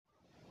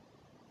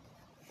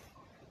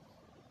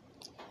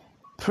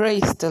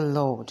Praise the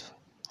Lord.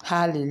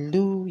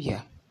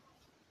 Hallelujah.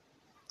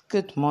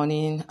 Good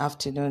morning,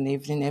 afternoon,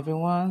 evening,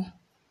 everyone.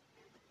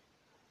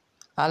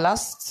 Our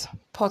last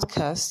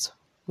podcast,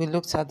 we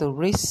looked at the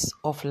race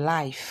of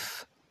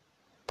life,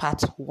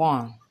 part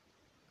 1,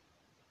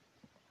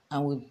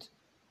 and we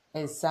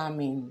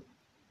examined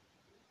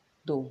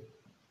the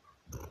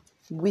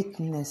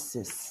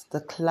witnesses,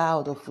 the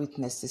cloud of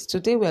witnesses.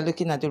 Today, we are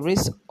looking at the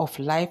race of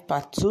life,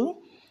 part 2,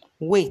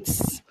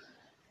 weights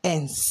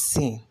and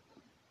sin.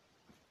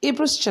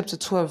 Hebrews chapter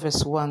 12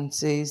 verse 1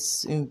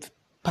 says in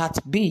part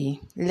B,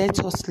 let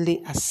us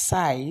lay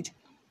aside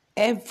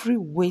every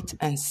weight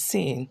and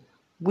sin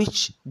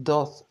which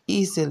doth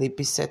easily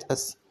beset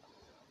us.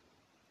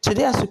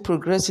 Today, as we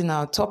progress in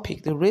our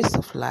topic, the race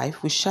of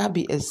life, we shall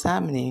be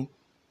examining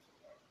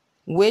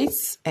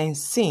weights and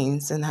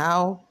sins and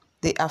how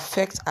they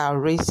affect our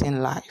race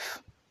in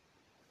life.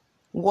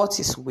 What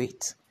is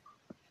weight?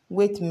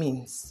 Weight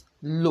means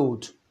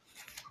load,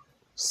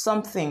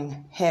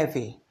 something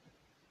heavy.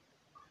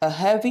 A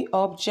heavy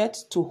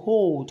object to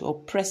hold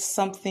or press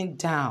something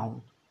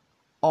down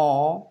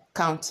or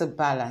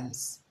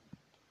counterbalance,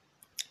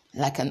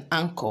 like an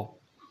anchor.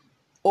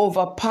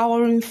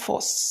 Overpowering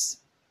force.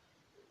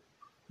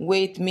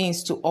 Weight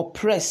means to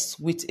oppress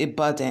with a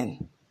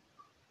burden.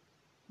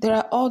 There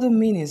are other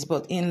meanings,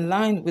 but in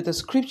line with the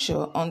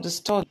scripture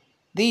understood,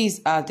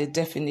 these are the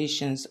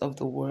definitions of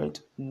the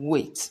word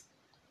weight.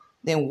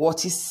 Then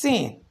what is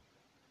sin?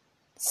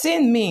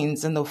 Sin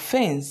means an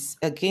offense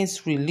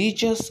against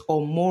religious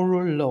or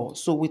moral law.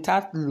 So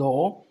without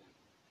law,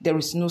 there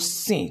is no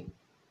sin.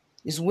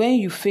 It's when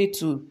you fail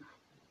to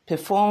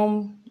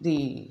perform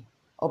the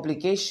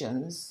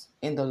obligations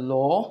in the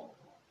law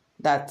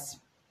that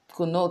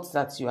connotes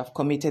that you have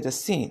committed a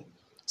sin.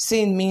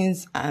 Sin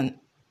means an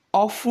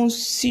often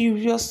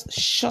serious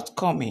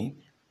shortcoming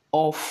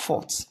or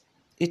fault,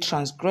 a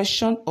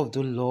transgression of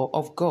the law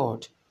of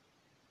God.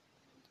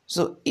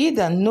 So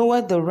either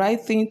knoweth the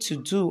right thing to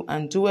do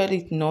and doeth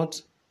it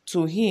not,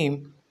 to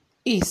him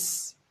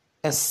is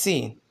a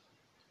sin.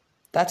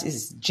 That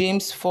is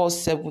James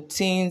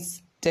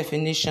 4:17's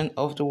definition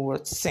of the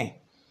word sin.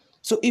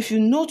 So if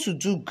you know to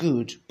do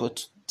good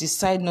but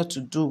decide not to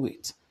do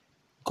it,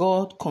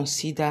 God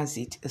considers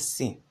it a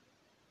sin.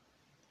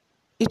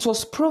 It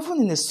was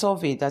proven in a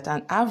survey that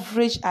an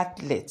average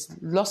athlete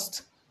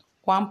lost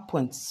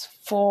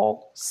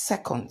 1.4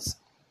 seconds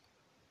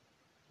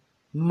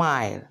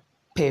mile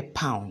per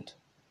pound.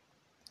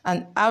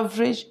 An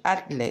average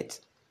athlete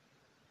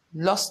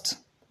lost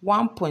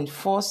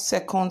 1.4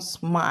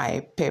 seconds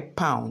mile per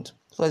pound.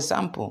 For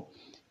example,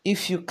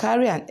 if you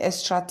carry an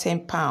extra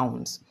 10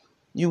 pounds,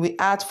 you will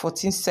add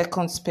 14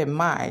 seconds per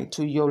mile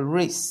to your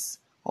race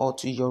or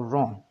to your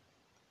run.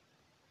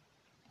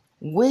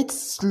 Weight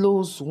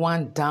slows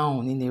one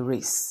down in a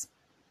race.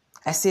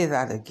 I say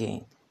that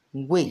again.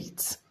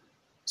 Weight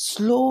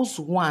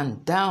slows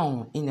one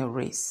down in a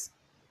race.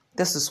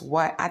 This is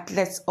why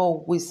athletes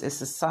always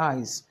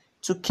exercise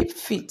to keep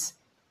fit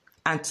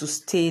and to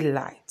stay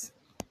light.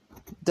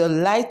 The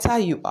lighter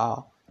you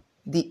are,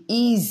 the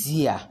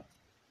easier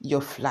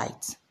your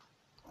flight.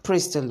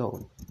 Praise the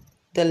Lord.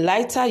 The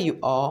lighter you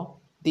are,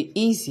 the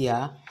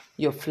easier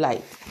your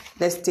flight.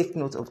 Let's take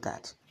note of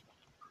that.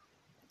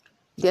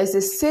 There's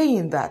a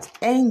saying that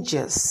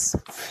angels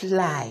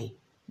fly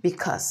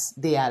because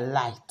they are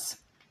light.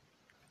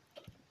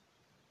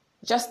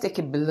 Just take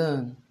a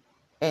balloon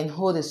and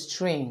hold a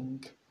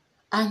string,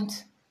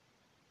 and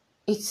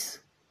it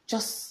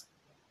just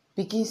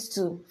begins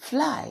to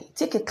fly.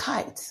 Take a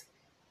kite,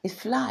 it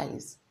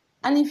flies.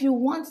 And if you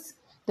want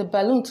the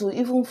balloon to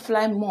even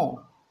fly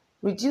more,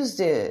 reduce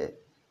the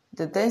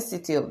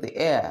density of the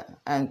air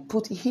and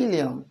put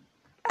helium,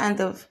 and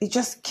it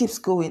just keeps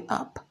going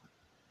up.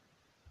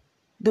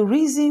 The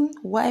reason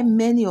why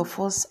many of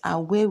us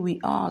are where we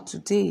are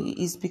today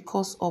is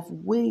because of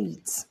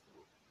weight.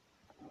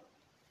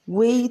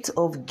 Weight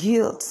of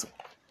guilt,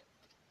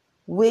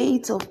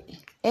 weight of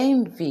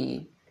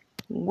envy,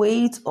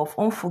 weight of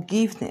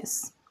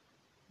unforgiveness,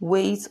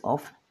 weight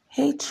of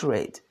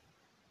hatred,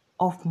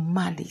 of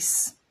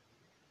malice.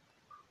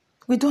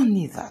 We don't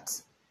need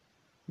that.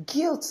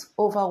 Guilt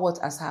over what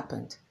has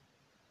happened.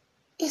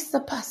 It's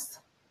the past.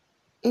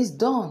 It's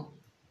done.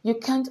 You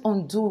can't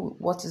undo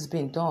what has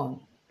been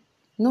done.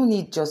 No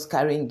need just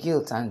carrying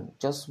guilt and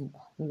just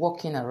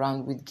walking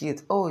around with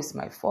guilt. Oh, it's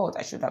my fault.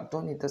 I should have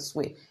done it this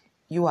way.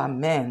 You are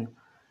man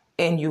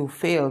and you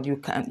failed.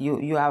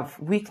 You have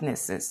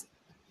weaknesses.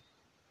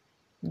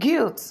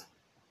 Guilt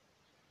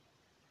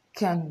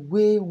can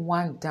weigh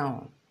one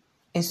down.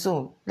 And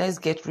so let's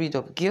get rid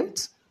of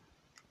guilt.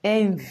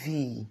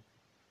 Envy.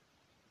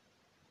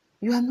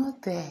 You are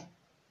not there.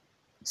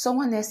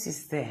 Someone else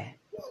is there.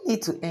 No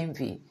need to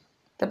envy.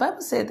 The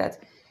Bible said that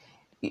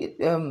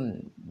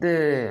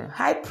the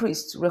high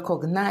priest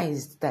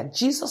recognized that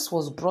Jesus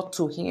was brought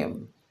to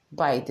him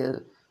by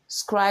the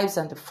scribes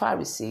and the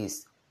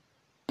Pharisees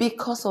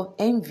because of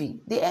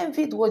envy. They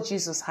envied what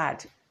Jesus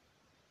had,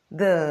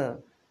 the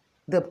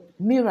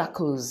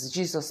miracles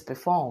Jesus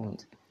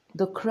performed,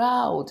 the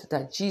crowd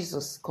that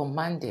Jesus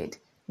commanded,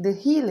 the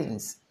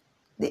healings.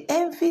 They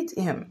envied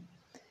him.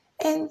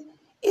 And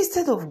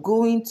instead of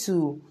going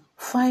to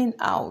find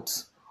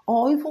out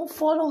or even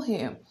follow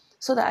him,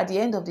 so that at the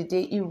end of the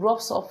day, he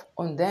rubs off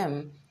on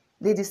them,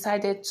 they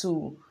decided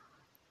to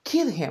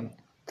kill him,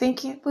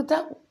 thinking, but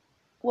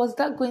was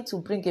that going to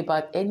bring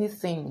about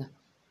anything,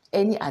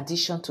 any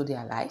addition to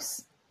their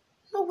lives?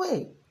 No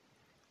way.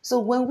 So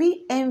when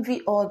we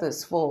envy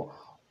others for,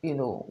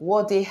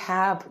 what they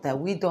have that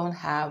we don't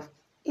have,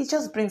 it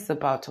just brings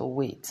about a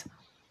weight.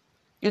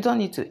 You don't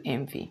need to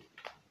envy.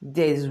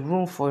 There is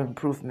room for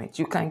improvement.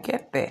 You can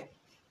get there.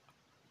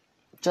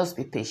 Just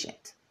be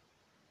patient.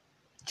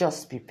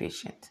 Just be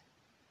patient.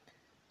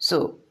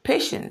 So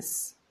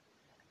patience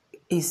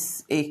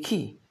is a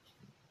key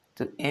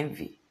to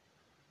envy,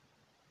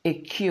 a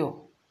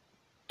cure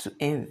to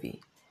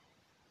envy.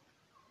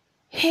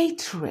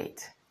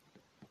 Hatred.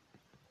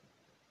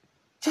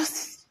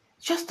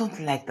 Just don't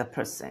like the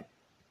person.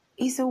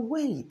 It's a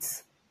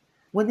weight.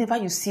 Whenever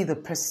you see the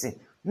person,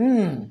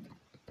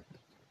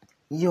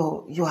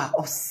 you are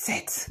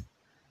upset.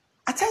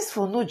 At times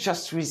for no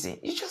just reason.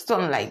 You just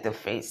don't like the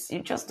face. You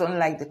just don't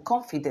like the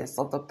confidence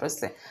of the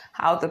person.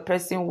 How the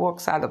person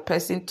walks, how the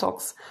person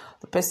talks.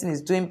 The person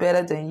is doing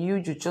better than you.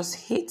 You just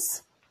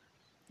hate.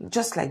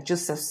 Just like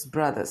Joseph's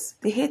brothers.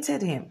 They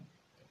hated him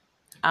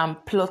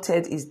and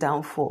plotted his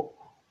downfall,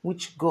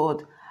 which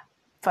God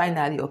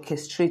finally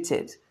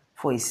orchestrated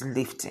for his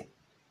lifting.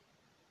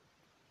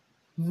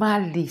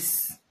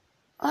 Malice.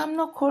 I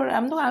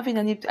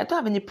don't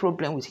have any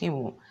problem with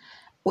him.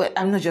 Well,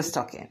 I'm not just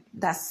talking.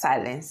 That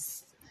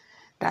silence,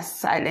 that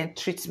silent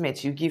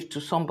treatment you give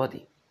to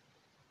somebody.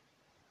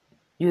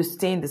 You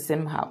stay in the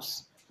same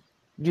house.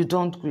 You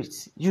don't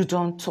greet. You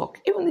don't talk.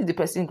 Even if the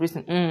person greets,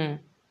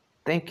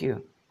 thank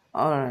you.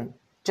 All right.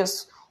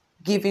 Just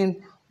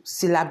giving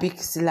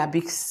syllabic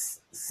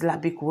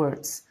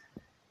words.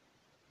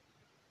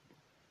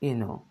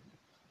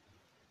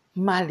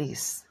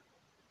 Malice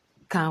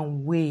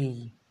can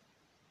weigh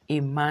a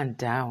man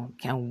down,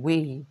 can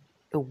weigh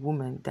a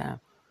woman down.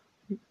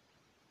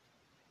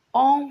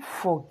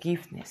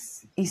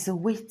 Unforgiveness is a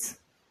weight.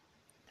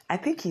 I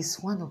think it's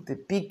one of the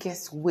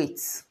biggest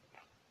weights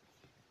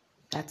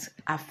that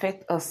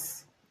affect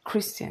us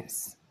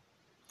Christians.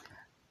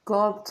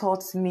 God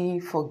taught me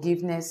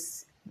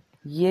forgiveness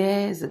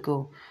years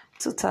ago,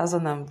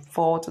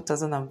 2004,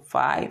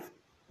 2005.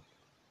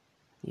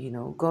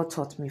 God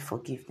taught me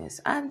forgiveness.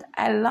 And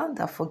I learned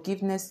that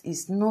forgiveness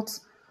is not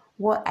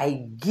what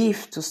I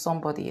give to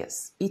somebody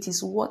else. It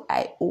is what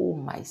I owe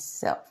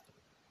myself.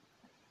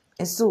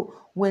 And so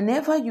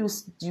whenever you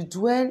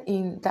dwell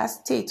in that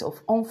state of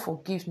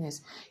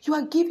unforgiveness, you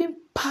are giving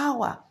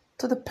power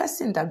to the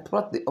person that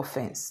brought the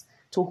offense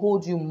to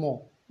hold you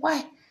more.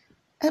 Why?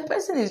 A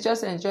person is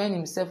just enjoying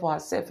himself or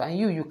herself, and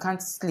you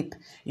can't sleep,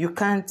 you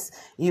can't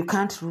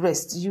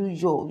rest.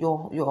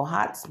 Your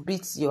heart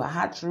beats, your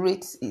heart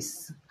rate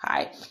is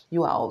high.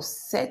 You are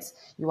upset,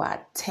 you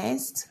are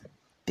tensed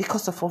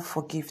because of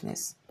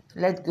unforgiveness.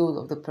 Let go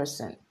of the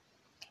person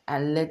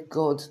and let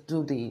God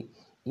do the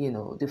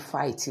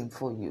fighting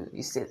for you.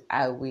 He said,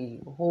 I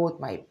will hold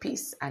my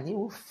peace and he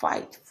will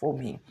fight for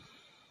me.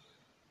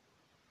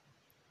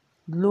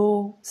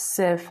 Low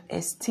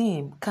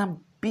self-esteem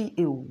can be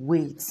a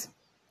weight.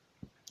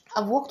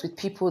 I've worked with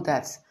people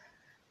that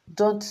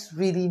don't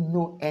really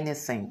know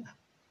anything,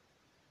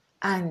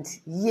 and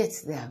yet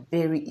they are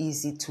very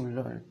easy to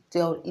learn. They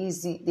are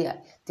easy,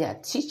 they are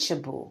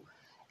teachable,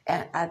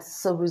 and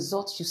as a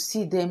result, you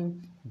see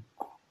them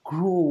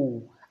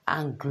grow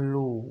and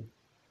glow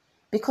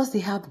because they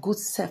have good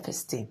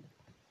self-esteem.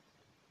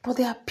 But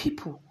there are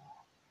people,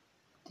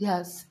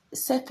 their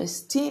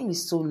self-esteem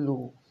is so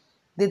low,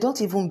 they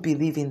don't even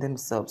believe in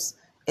themselves,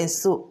 and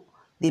so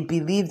they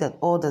believe that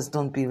others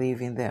don't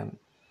believe in them.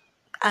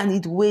 And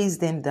it weighs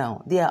them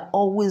down. They are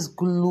always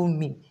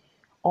gloomy,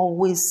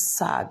 always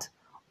sad,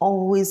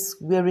 always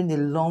wearing a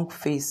long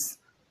face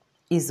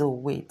is a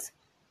weight.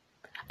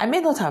 I may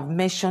not have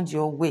mentioned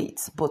your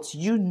weights, but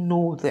you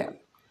know them.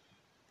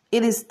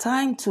 It is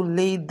time to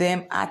lay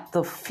them at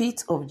the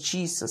feet of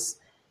Jesus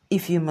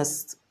if you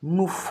must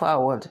move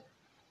forward.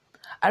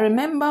 I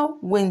remember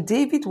when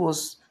David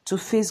was to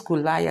face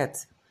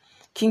Goliath,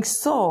 King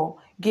Saul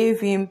gave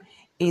him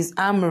his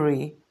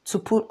armory to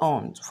put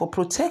on for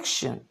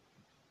protection,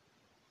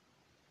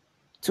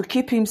 to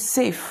keep him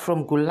safe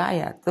from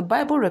Goliath. The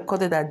Bible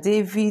recorded that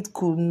David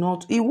could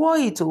not, he wore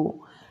it,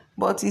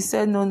 but he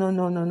said, no,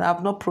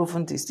 I've not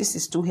proven this. This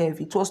is too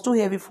heavy. It was too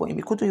heavy for him.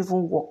 He couldn't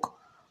even walk.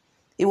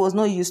 He was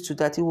not used to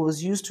that. He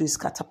was used to his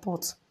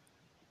catapult.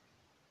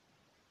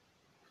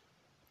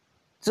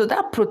 So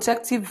that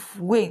protective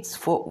weight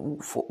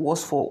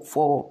was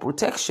for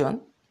protection,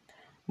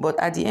 but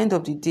at the end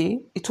of the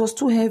day, it was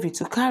too heavy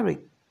to carry.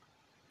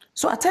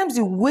 So at times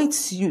the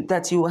weights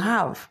that you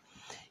have,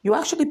 you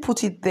actually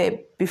put it there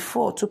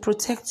before to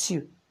protect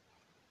you.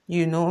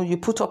 You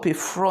put up a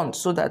front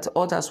so that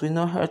others will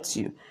not hurt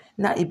you.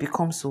 Now it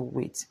becomes a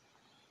weight.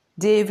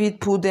 David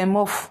pulled them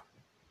off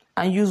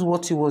and used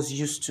what he was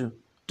used to,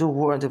 the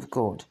word of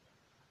God.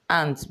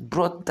 and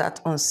brought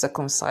that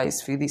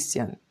uncircumcised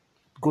Philistine,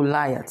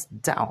 Goliath,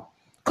 down.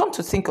 Come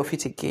to think of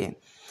it again.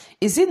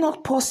 Is it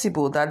not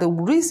possible that the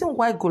reason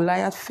why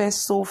Goliath fell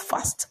so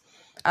fast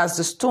as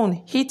the stone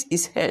hit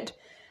his head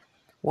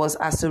was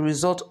as a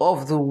result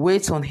of the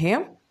weight on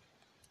him?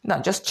 Now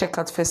just check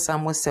out 1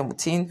 Samuel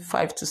 17,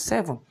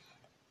 5-7.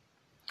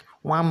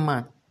 One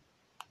man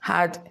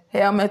had a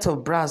helmet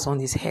of brass on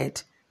his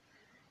head.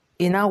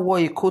 He now wore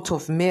a coat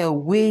of mail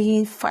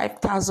weighing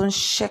 5,000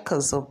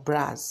 shekels of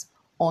brass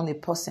on a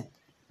person.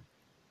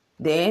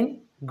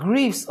 Then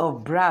greaves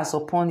of brass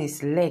upon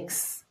his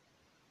legs,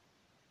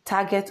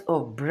 target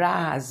of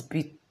brass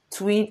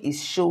between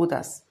his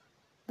shoulders,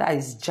 that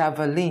is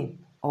javelin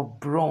of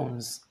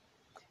bronze,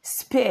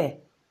 spear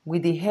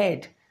with the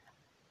head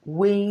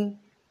weighing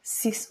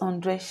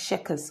 600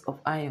 shekels of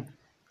iron.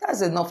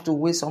 That's enough to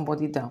weigh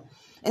somebody down.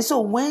 And so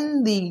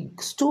when the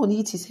stone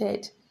hit his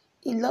head,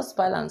 he lost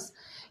balance.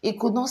 He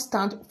could not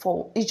stand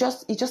for. He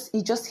just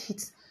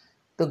hit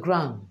the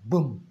ground.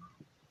 Boom.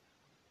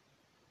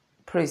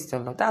 Praise the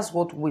Lord. That's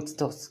what weight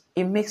does.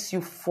 It makes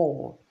you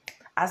fall.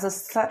 As the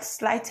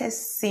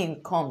slightest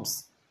sin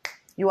comes,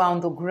 you are on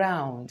the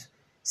ground.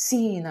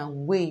 Sin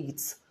and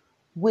weight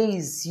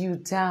weighs you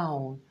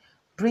down,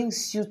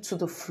 brings you to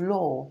the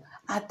floor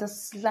at the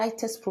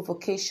slightest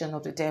provocation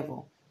of the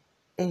devil,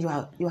 and you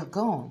are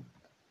gone.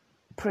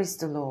 Praise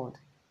the Lord.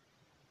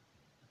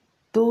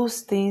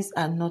 Those things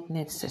are not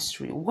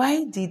necessary.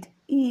 Why did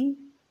he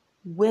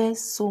wear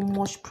so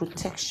much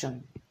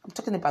protection? I'm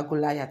talking about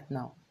Goliath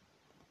now.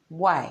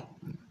 Why?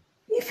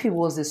 If he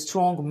was a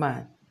strong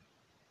man,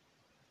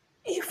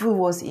 if he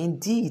was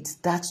indeed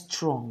that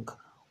strong,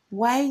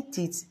 why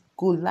did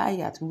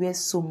Goliath wear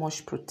so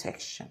much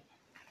protection?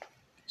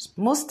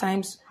 Most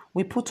times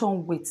we put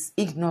on weights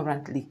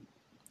ignorantly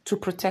to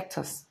protect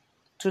us,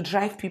 to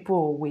drive people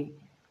away,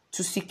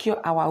 to secure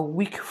our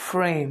weak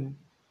frame.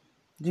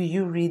 Do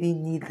you really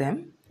need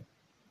them?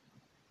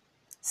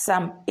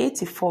 Psalm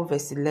 84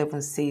 verse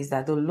 11 says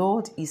that the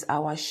Lord is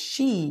our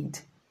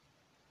shield,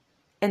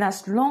 and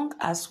as long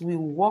as we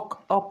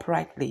walk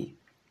uprightly,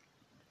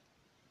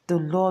 the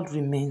Lord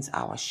remains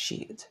our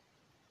shield.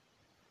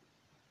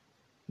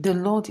 The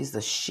Lord is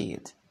the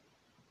shield.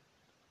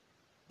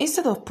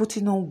 Instead of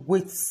putting on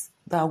weights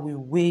that will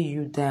weigh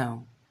you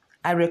down,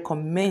 I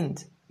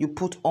recommend you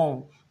put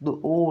on the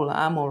whole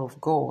armor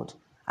of God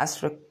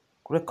as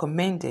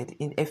recommended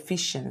in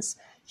Ephesians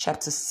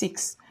chapter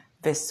 6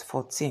 verse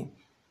 14.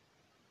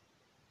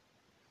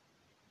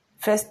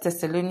 1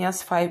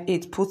 Thessalonians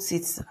 5:8 puts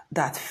it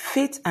that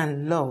faith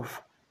and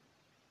love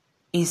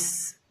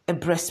is a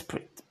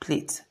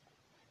breastplate.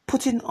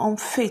 Putting on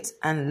faith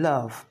and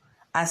love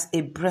as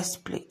a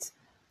breastplate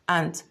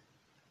and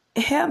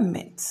a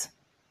helmet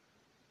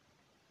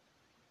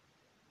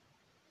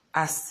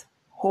as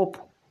hope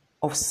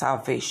of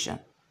salvation.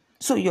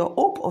 So your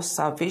hope of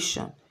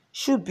salvation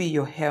should be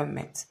your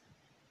helmet.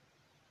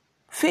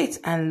 Faith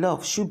and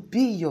love should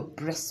be your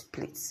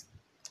breastplate.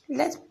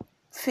 Let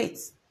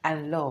faith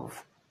and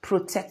love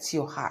protect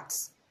your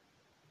hearts.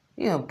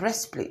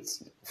 Breastplate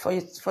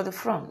for the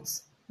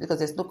front, because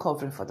there's no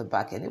covering for the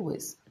back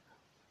anyways.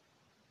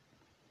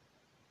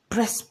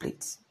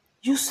 Breastplate.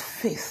 Use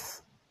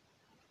faith,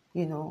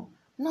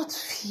 not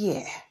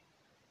fear.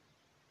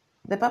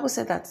 The Bible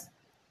said that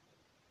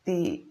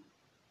the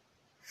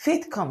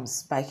faith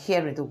comes by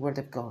hearing the word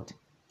of God.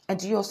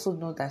 And you also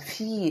know that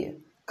fear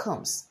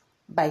comes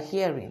by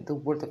hearing the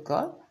word of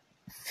God.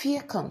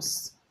 Fear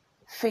comes,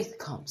 faith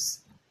comes.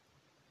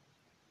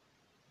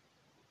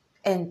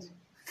 And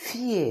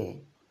fear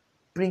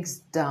brings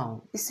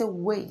down. It's a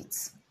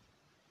weight.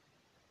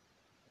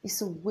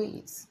 It's a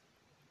weight.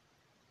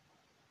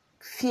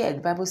 Fear, the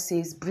Bible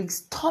says,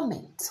 brings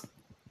torment.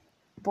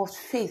 But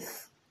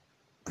faith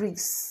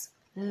brings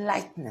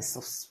lightness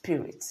of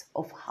spirit,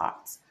 of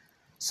heart.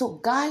 So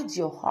guide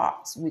your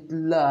heart with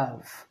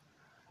love.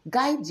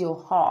 Guide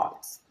your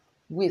heart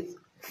with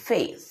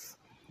faith.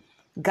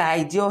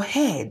 Guide your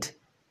head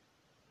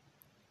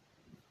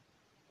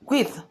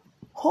with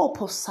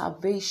hope of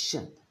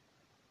salvation.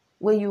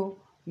 When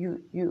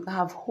you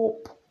have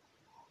hope,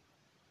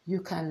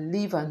 you can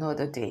live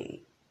another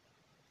day.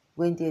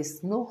 When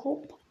there's no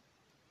hope,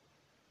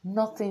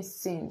 nothing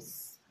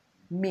seems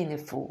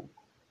meaningful.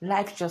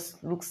 Life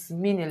just looks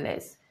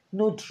meaningless.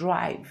 No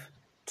drive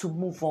to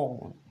move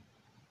on.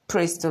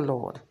 Praise the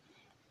Lord.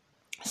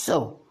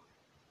 So,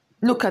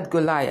 look at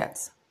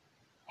Goliath.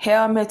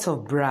 Helmet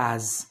of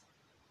brass.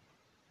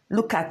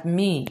 Look at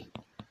me.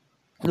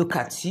 Look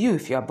at you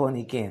if you are born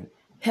again.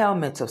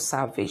 Helmet of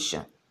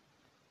salvation.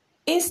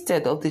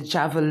 Instead of the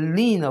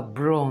javelin of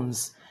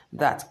bronze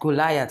that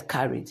Goliath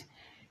carried,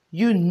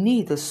 you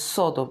need the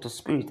sword of the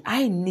Spirit.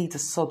 I need the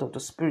sword of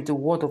the Spirit, the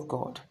Word of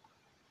God.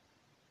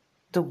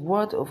 The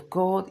Word of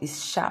God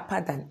is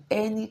sharper than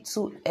any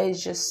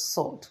two-edged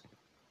sword.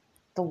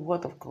 The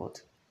Word of God.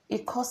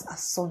 It cuts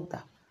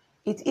asunder.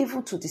 It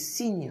even to the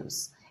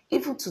sinews,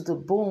 even to the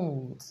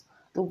bones.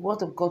 The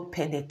Word of God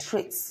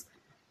penetrates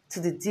to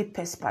the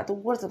deepest part. The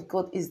Word of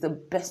God is the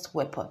best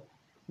weapon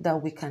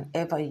that we can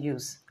ever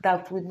use.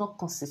 That will not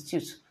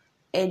constitute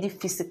any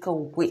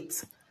physical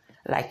weight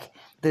like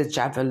the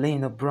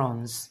javelin of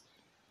bronze.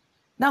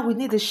 Now we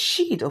need a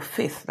shield of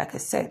faith, like I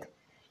said,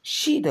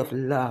 shield of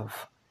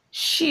love,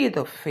 shield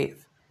of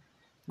faith.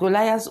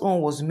 Goliath's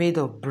own was made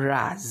of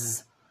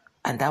brass,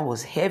 and that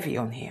was heavy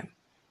on him.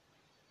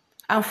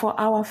 And for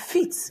our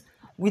feet,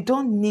 we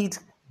don't need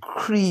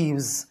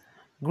greaves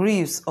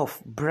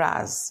of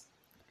brass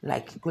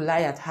like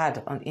Goliath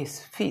had on his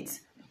feet.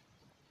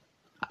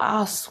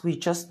 Us, we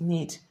just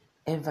need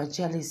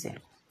evangelism.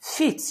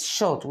 Feet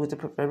shod with the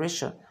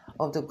preparation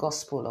of the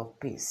gospel of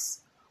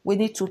peace. We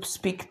need to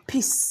speak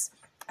peace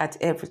at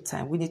every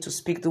time. We need to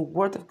speak the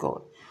word of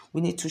God.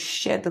 We need to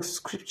share the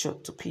scripture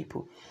to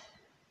people.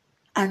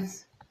 And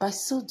by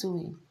so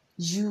doing,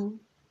 you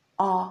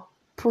are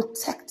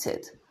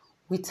protected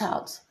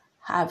without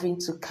having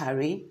to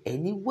carry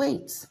any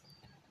weight.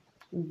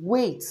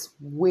 Weight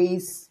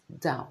weighs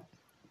down.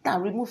 Now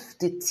remove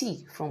the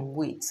T from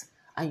weight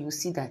and you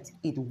see that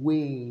it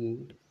weighs.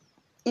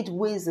 It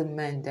weighs a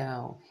man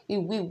down. It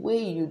will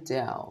weigh you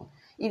down.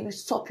 It will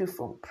stop you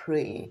from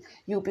praying.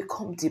 You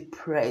become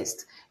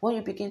depressed when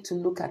you begin to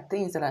look at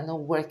things that are not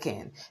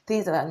working,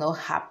 things that are not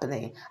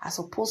happening, as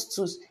opposed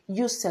to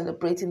you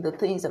celebrating the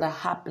things that are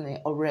happening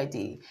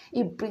already.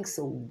 It brings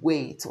a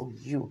weight on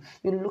you.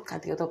 You look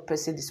at the other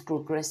person is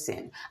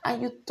progressing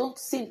and you don't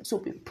seem to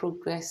be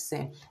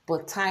progressing,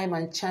 but time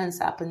and chance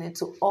happening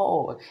to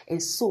all.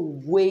 And so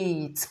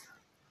wait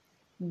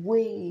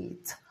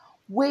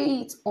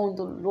on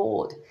the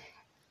Lord.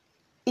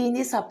 In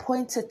his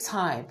appointed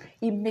time,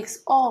 he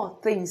makes all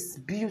things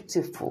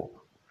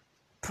beautiful.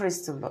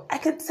 Praise the Lord. I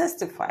can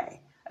testify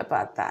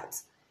about that.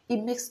 He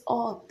makes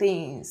all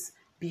things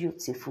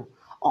beautiful.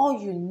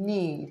 All you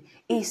need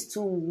is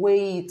to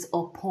wait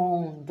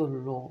upon the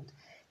Lord.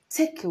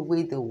 Take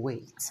away the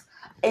weight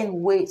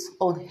and wait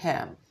on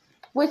him.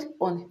 Wait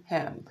on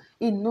him.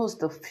 He knows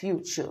the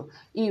future,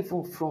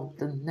 even from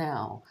the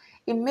now.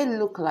 It may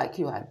look like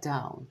you are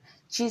down.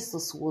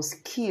 Jesus was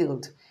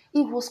killed.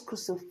 He was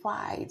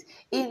crucified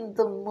in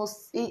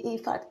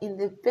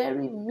a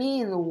very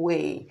mean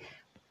way,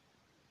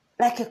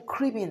 like a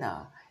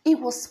criminal. He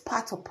was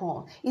spat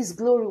upon. His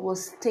glory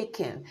was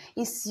taken.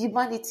 His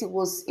humanity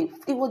was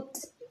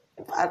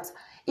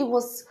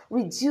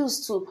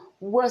reduced to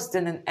worse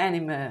than an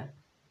animal.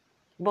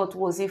 But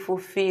was he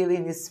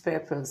fulfilling his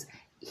purpose?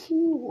 He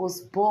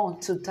was born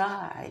to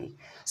die.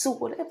 So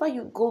whatever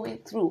you're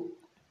going through,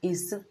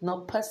 is it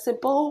not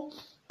possible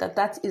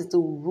that is the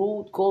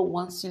road God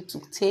wants you to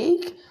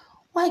take?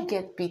 Why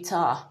get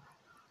bitter?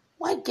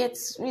 Why get,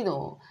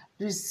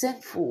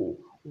 resentful?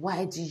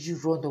 Why do you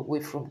run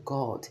away from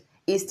God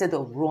instead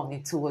of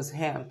running towards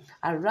him?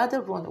 I'd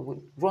rather run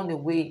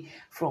away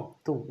from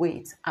the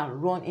weight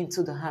and run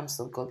into the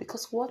arms of God.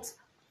 Because what?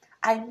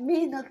 I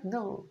may not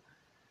know.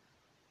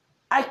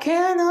 I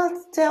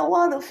cannot tell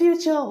what the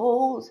future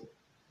holds,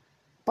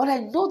 but I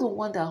know the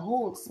one that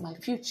holds my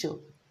future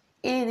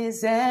in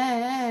his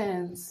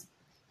hands.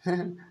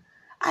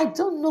 I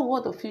don't know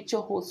what the future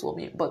holds for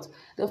me, but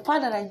the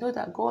fact that I know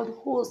that God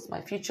holds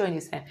my future in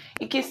his hand,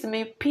 it gives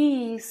me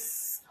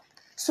peace.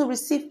 So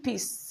receive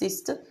peace,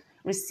 sister.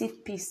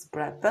 Receive peace,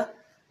 brother.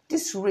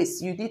 This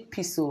race, you need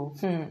peace.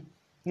 You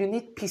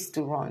need peace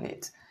to run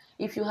it.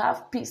 If you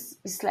have peace,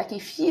 it's like a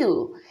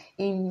fuel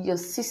in your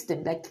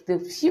system, like the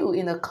fuel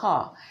in a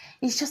car.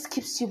 It just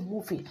keeps you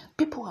moving.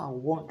 People are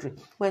wondering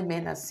when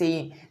men are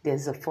saying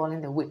there's a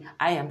falling away.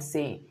 I am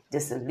saying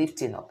there's a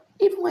lifting up.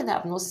 Even when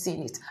I've not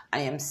seen it, I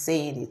am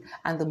saying it.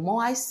 And the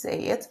more I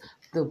say it,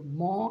 the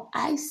more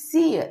I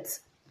see it.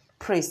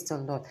 Praise the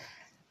Lord.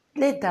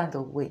 Lay down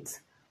the weight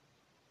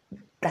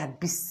that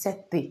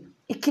beset thee.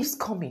 It keeps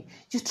coming.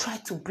 You try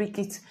to break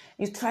it.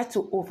 You try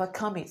to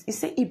overcome it. He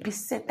said it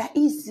beset that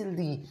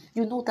easily.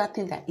 You know that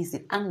thing that is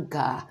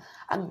anger.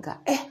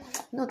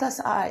 No,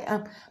 that's how I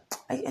am.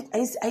 I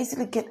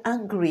easily get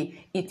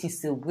angry. It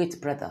is a weight,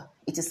 brother.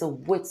 It is a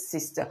weight,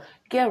 sister.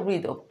 Get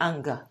rid of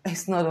anger.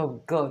 It's not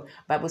of God.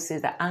 Bible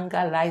says that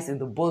anger lies in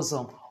the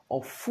bosom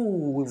of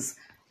fools.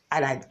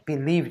 And I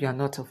believe you are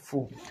not a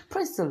fool.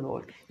 Praise the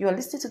Lord. You are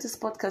listening to this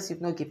podcast.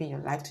 You've not given your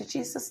life to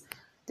Jesus.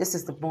 This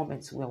is the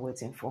moment we're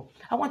waiting for.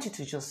 I want you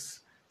to just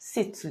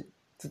sit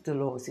to the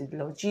Lord. Say,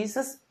 Lord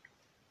Jesus,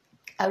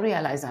 I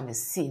realize I'm a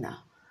sinner.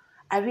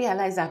 I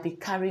realize I've been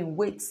carrying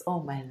weights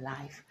all my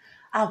life.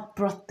 I've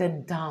brought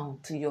them down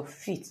to your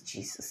feet,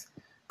 Jesus.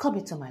 Come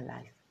into my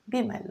life.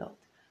 Be my Lord.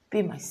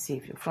 Be my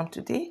Savior. From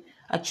today,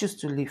 I choose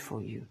to live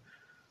for you.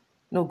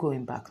 No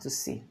going back to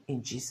sin.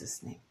 In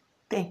Jesus' name.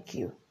 Thank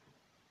you,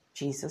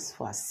 Jesus,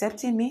 for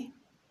accepting me.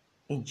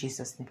 In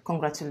Jesus' name.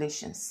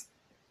 Congratulations.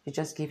 You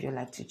just give your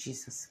life to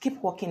Jesus.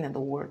 Keep walking in the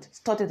word.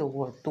 Study the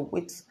word. The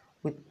weights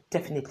will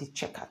definitely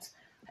check out.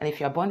 And if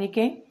you're born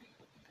again,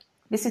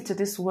 listen to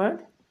this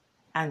word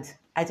and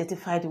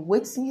identify the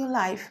weights in your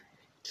life.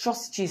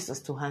 Trust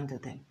Jesus to handle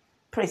them.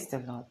 Praise the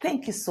Lord.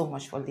 Thank you so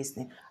much for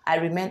listening. I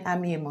remain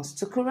Ami Amos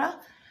Tukura.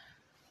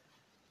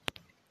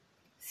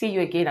 See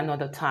you again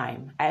another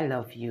time. I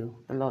love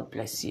you. The Lord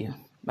bless you.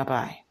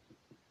 Bye-bye.